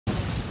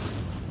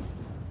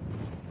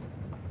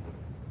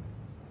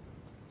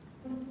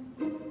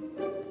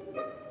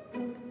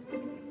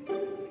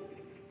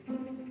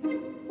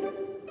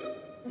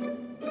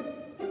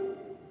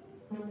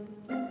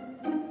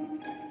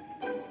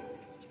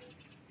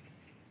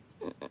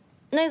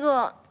那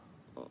个，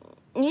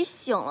你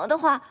醒了的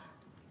话，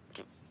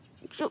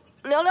就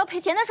聊聊赔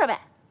钱的事呗。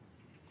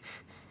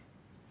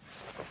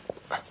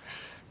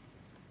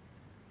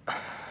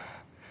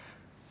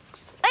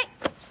哎，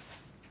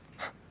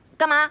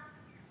干嘛？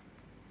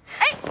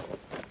哎，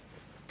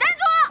站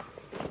住！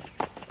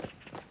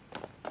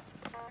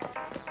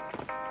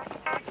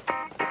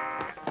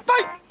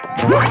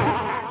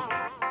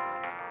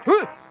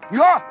女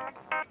儿，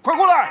快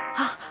过来！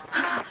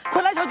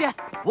快来，小姐，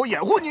我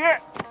掩护你。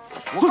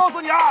我告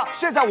诉你啊，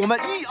现在我们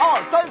1、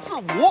2、3、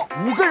4、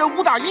5个人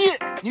5打1，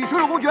你水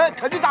手公爵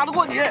肯定打得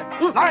过你。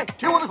来，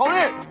听我的口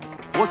令，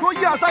我说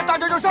1、2、3，大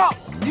家就上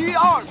！1、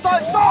2、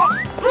3，上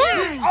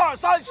！1、2、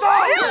3，上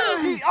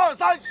！1、2、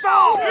3，上！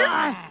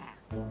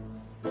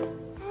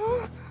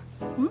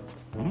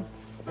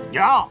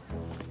娘，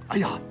哎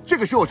呀，这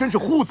个时候真是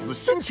护子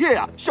心切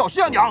呀，小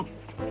心啊，娘。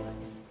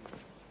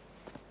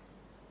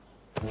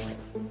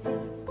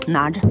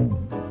拿着，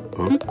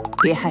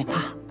别害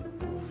怕。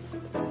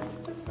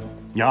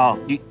娘，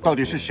你到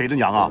底是谁的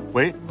娘啊？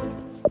喂，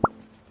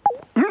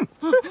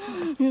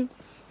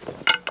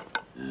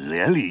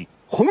连理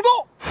红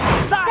豆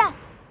在，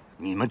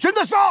你们真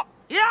的上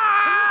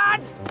呀！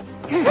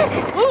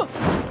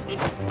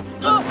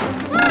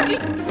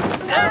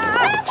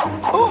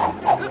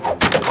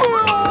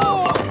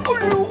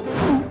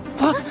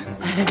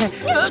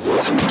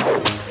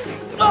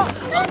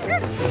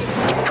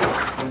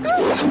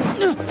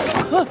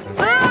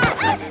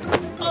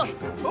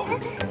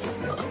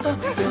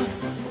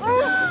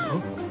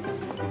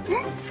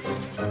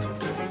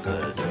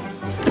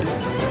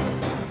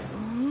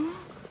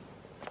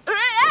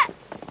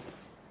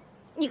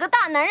你个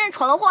大男人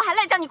闯了祸还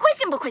赖账，你亏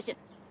心不亏心？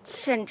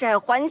欠债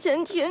还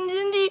钱天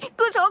经地义，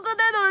各朝各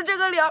代都是这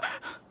个理儿。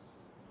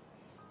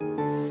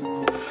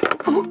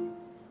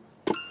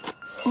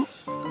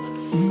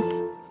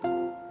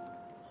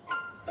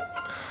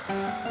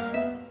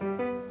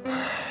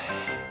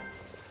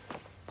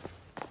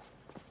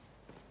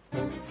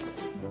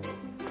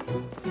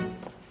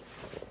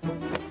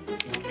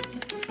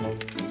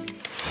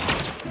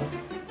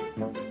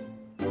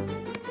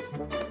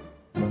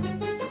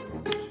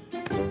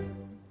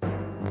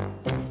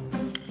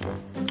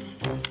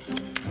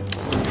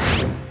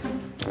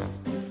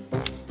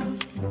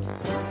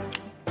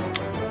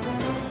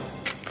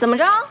怎么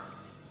着？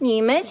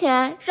你没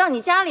钱，让你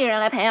家里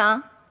人来赔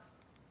啊？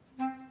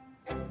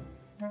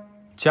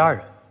家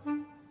人？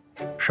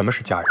什么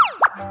是家人？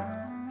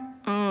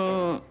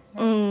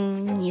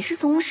你是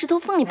从石头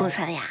缝里蹦出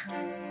来的呀？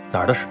哪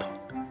儿的石头？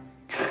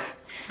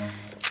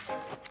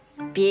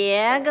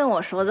别跟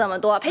我说这么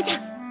多，赔钱！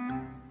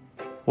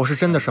我是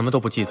真的什么都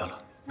不记得了，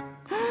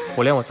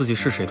我连我自己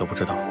是谁都不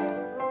知道。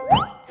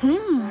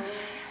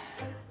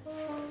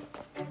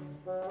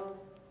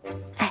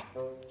哎，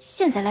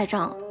现在赖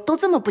账都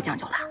这么不讲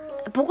究了。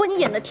不过你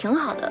演的挺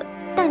好的，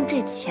但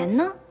这钱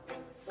呢，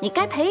你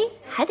该赔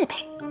还得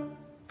赔。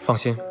放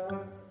心，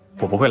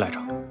我不会赖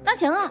账。那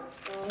行啊，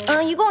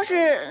一共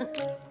是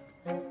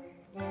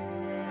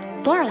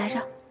多少来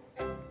着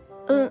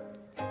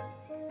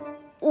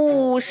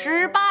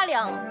？58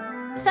两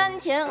3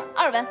钱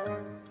2文。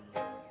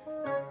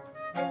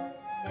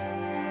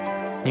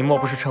你莫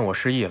不是趁我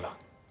失忆了，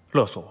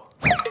勒索我？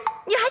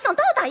你还想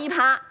倒打一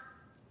耙？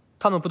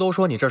他们不都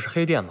说你这是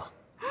黑店吗？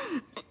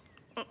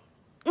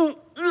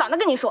懒得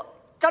跟你说，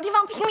找地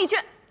方评理去。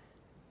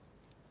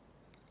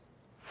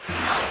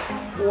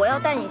我要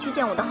带你去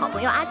见我的好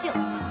朋友阿静，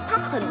她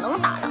很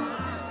能打的。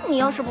你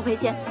要是不赔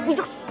钱，你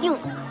就死定了。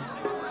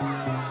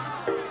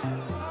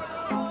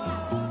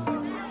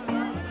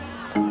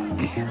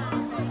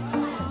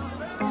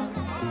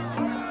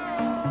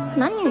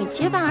男女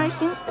结伴而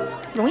行，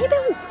容易被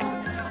误会。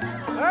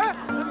哎，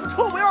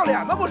臭不要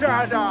脸的不是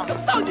啊？这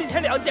丧尽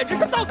天良，简直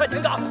是倒反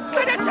天罡！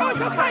大家瞧一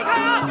瞧，看一看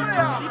啊！对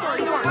呀，一对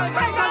一对，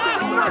看一看啊！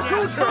有点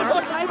羞耻，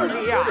说孩子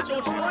你呀，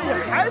羞耻！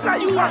还在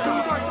一块儿，一段一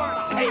段的，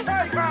哎，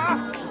看一看啊！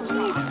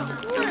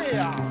对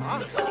呀，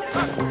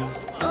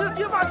这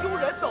爹妈丢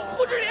人都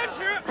不知廉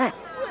耻！哎，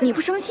你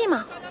不生气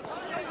吗？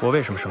我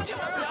为什么生气？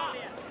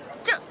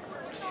这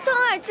相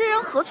爱之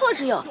人何错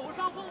之有？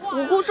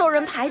无辜受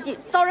人排挤，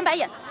遭人白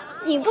眼，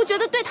你不觉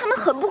得对他们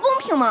很不公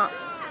平吗？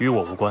与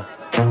我无关。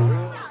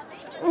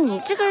你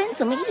这个人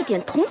怎么一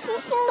点同情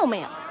心都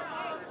没有？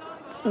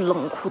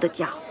冷酷的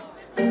家伙！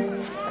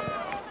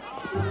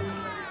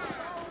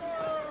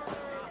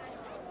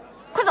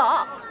快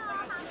走！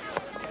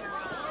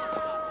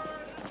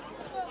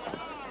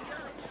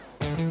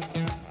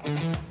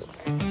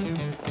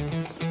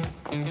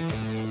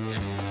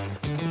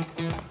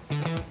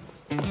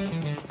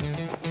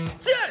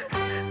贱人，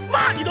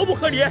骂你都不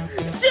合理，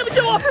信不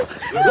信我？痛！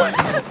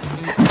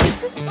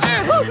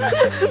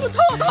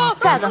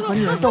再敢和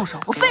女人动手，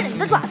我废了你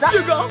的爪子！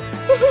靖哥，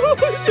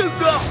靖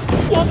哥，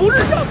我不是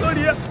想和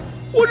你，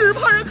我只是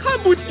怕人看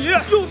不起，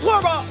有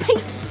错吗？呸！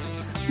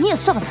你也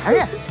算个男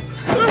人！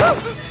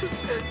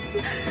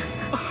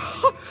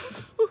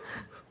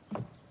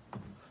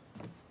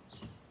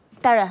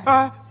大人，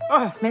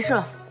没事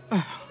了。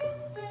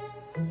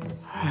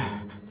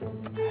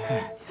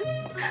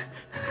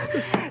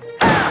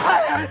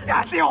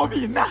刁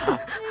民呐！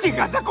竟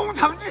敢在公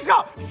堂之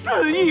上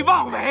肆意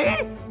妄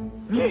为！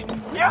你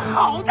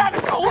好大的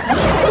狗胆！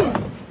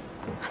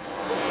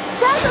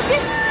小安小心！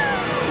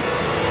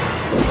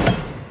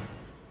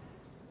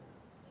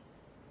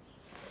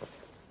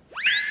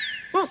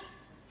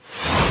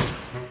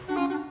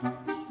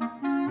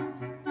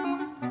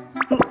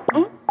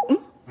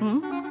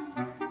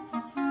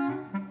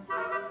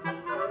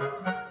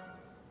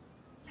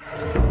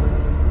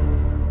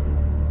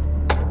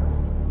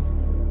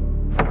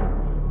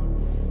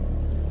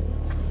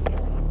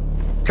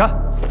站！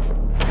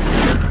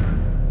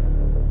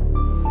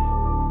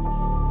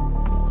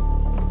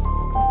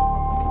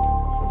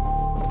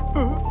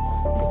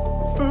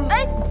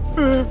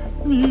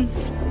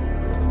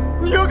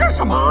你要干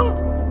什么？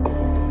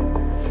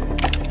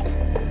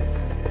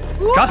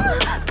站！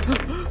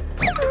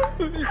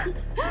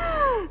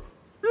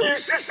你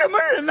是什么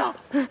人呢？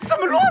怎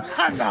么乱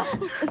判呢？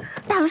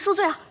大人恕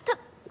罪啊，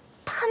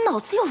他脑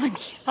子有问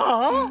题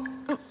啊！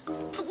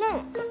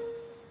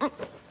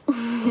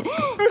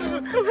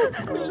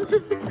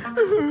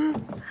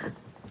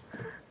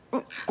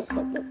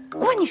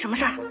关你什么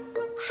事儿？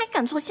还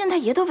敢坐县太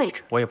爷的位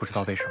置？我也不知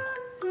道为什么，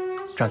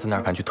站在那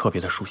儿感觉特别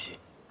的熟悉。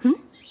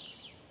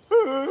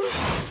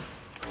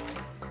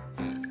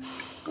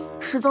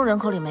失踪人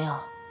口里没有，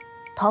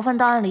逃犯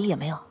档案里也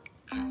没有。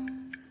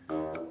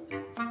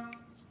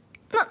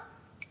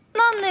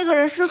那个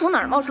人是从哪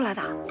儿冒出来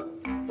的？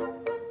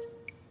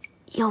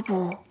要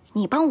不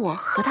你帮我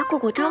和他过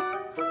过招，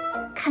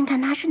看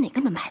看他是哪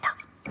个门派的？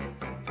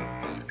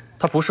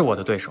他不是我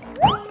的对手。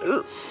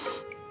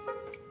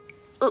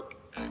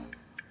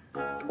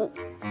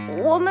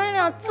我们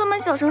俩这么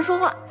小声说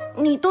话，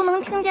你都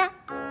能听见？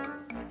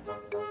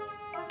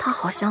他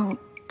好像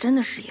真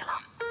的失忆了，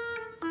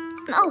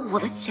那我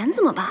的钱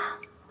怎么办？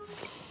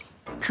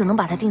只能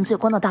把他定罪，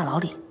关到大牢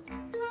里。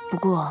不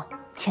过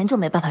钱就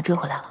没办法追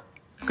回来了。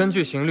根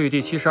据刑律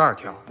第72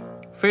条，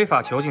非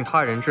法囚禁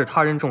他人致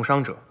他人重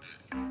伤者，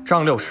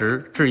杖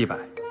60至100。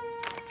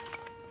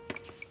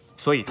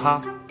所以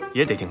他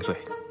也得定罪。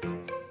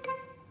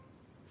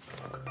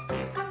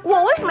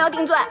我为什么要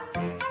定罪？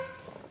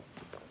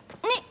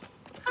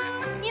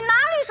你哪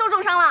里受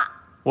重伤了？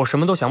我什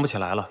么都想不起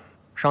来了，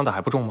伤的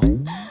还不重吗？那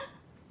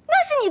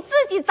是你自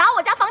己砸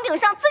我家房顶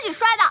上自己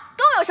摔的，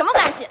跟我有什么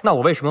关系？那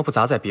我为什么不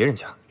砸在别人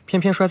家，偏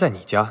偏摔在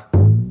你家？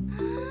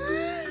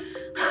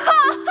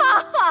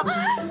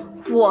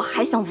我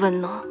还想问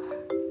呢。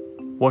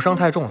我伤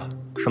太重了，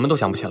什么都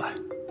想不起来。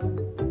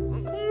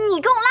你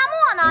跟我拉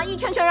磨呢，一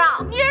圈圈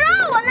绕，你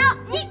绕我呢？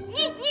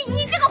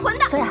你这个混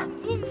蛋！小雅，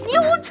你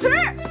无耻！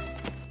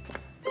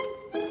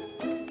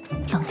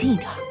冷静一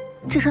点，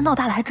这事闹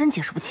大了还真解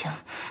释不清。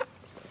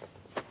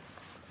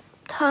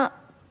他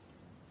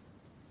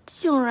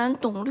竟然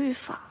懂律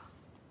法，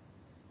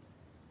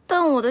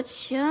但我的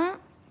钱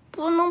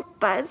不能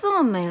白这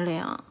么没了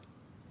呀。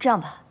这样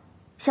吧，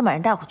先把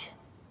人带回去，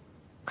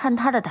看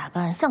他的打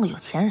扮像个有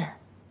钱人，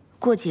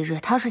过几日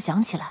他要是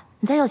想起来，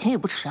你再要钱也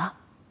不迟啊。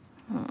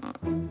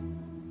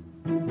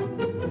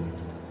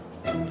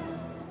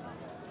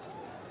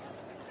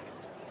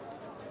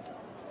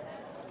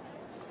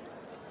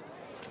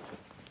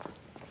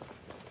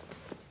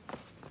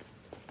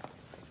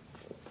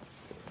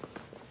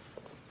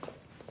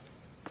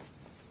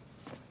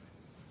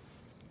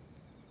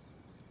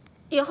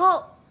以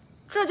后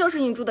这就是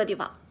你住的地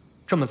方。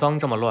这么脏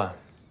这么乱，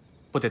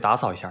不得打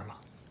扫一下吗？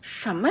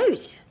什么语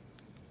气？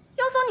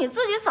要扫你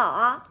自己扫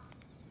啊！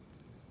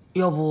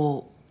要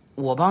不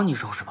我帮你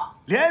收拾吧。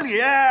连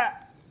理，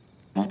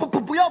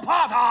不要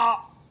怕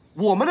他，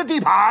我们的地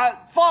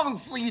盘，放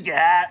肆一点。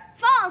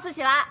放肆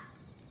起来！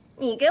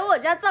你给我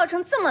家造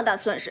成这么大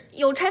损失，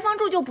有柴房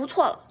住就不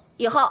错了。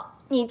以后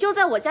你就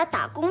在我家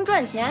打工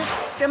赚钱，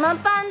什么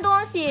搬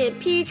东西、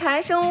劈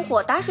柴、生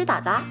火、打水、打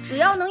杂，只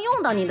要能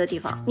用到你的地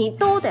方，你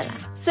都得来，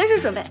随时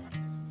准备。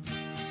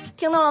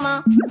听到了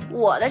吗？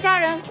我的家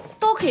人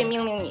都可以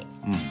命令你。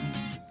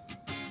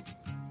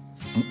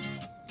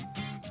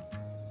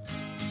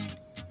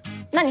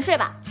那你睡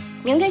吧，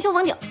明天修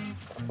房顶。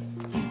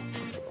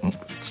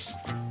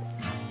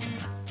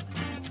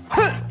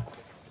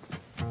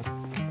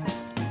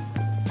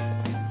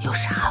又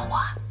是喊我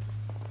啊！